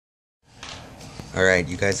Alright,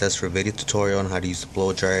 you guys asked for a video tutorial on how to use the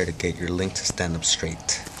blow dryer to get your link to stand up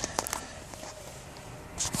straight.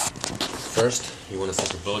 First, you want to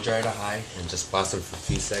set your blow dryer to high and just pause them for a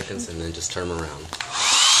few seconds and then just turn them around.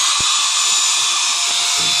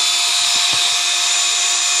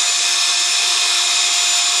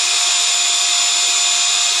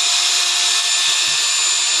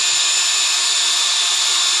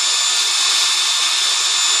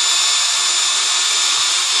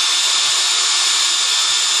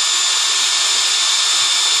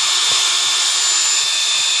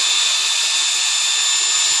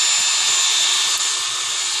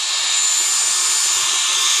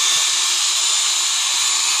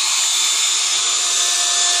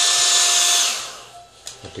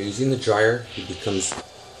 After using the dryer, it becomes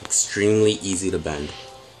extremely easy to bend.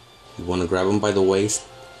 You want to grab him by the waist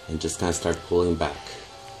and just kind of start pulling back.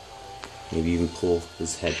 Maybe even pull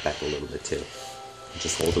his head back a little bit too.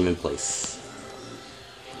 Just hold him in place.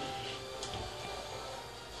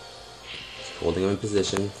 Just holding him in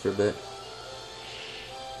position for a bit.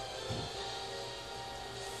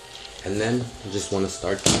 And then you just want to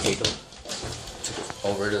start to take him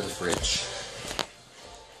over to the fridge.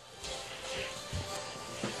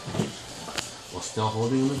 Still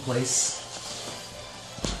holding them in place.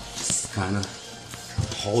 Just kind of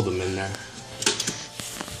hold them in there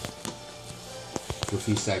for a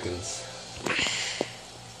few seconds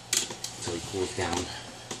until he cools down.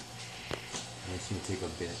 It's going to take a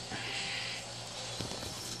bit.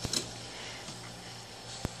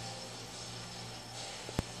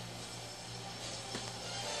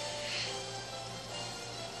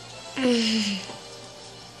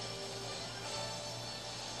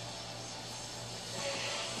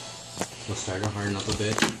 We'll start to harden up a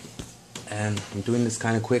bit, and I'm doing this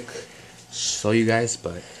kind of quick to show you guys,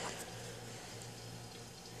 but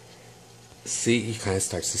see, he kind of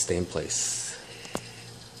starts to stay in place.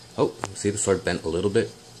 Oh, see the sword bent a little bit.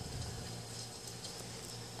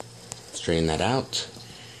 Straighten that out,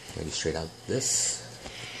 maybe straight out this,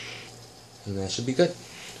 and that should be good.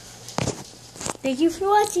 Thank you for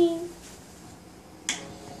watching.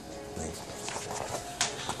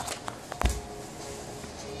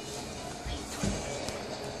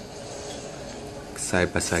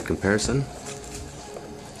 Side-by-side comparison.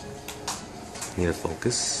 Need to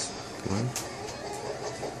focus. Come on.